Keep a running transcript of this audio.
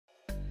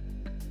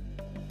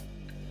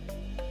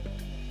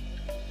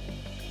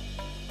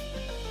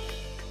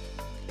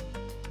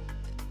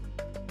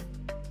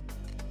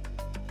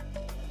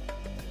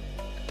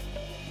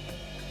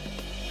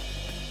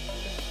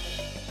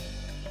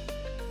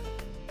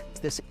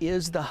This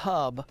is the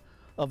hub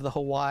of the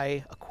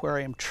Hawaii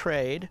aquarium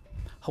trade.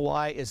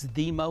 Hawaii is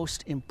the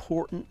most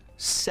important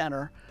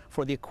center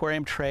for the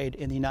aquarium trade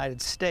in the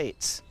United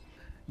States.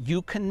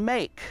 You can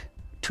make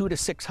 $200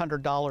 to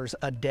 $600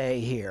 a day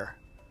here,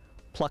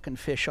 plucking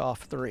fish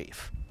off the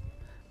reef.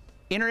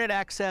 Internet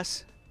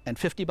access and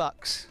 50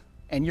 bucks,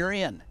 and you're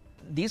in.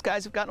 These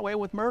guys have gotten away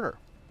with murder.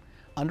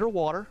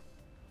 Underwater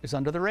is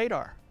under the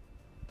radar.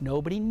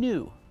 Nobody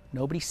knew.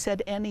 Nobody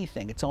said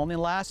anything. It's only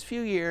the last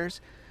few years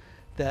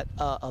that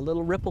a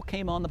little ripple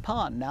came on the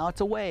pond. Now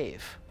it's a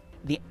wave.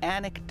 The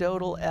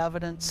anecdotal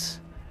evidence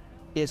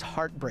is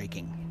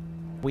heartbreaking.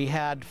 We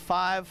had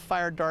 5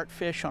 fire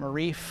dartfish on a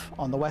reef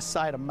on the west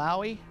side of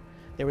Maui.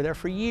 They were there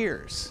for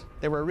years.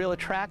 They were a real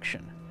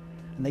attraction,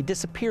 and they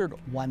disappeared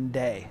one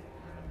day.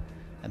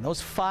 And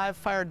those 5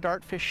 fire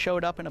dartfish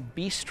showed up in a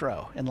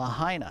bistro in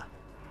Lahaina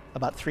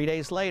about 3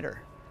 days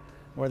later,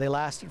 where they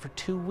lasted for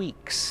 2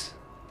 weeks.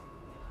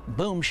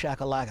 Boom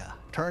shakalaka,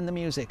 turn the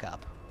music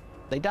up.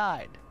 They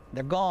died,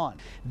 they're gone.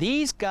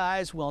 These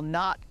guys will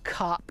not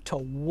cop to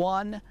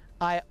 1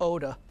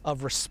 iota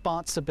of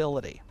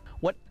responsibility.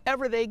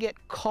 Whatever they get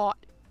caught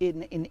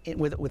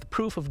with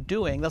proof of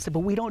doing, they'll say, but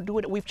we don't do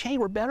it, we've changed,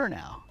 we're better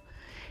now.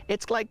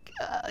 It's like,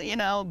 you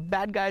know,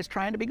 bad guys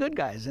trying to be good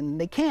guys, and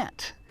they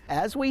can't.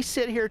 As we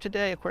sit here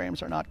today,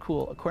 aquariums are not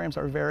cool. Aquariums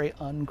are very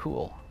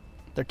uncool.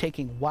 They're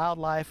taking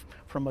wildlife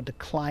from a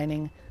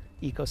declining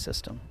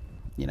ecosystem.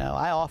 You know,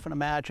 I often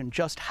imagine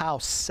just how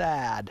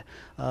sad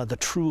the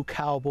true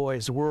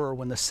cowboys were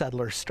when the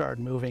settlers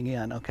started moving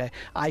in, okay?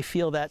 I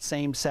feel that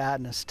same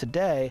sadness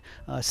today,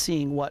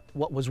 seeing what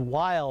was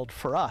wild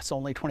for us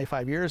only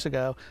 25 years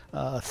ago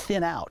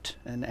thin out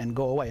and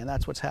go away, and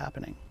that's what's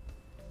happening.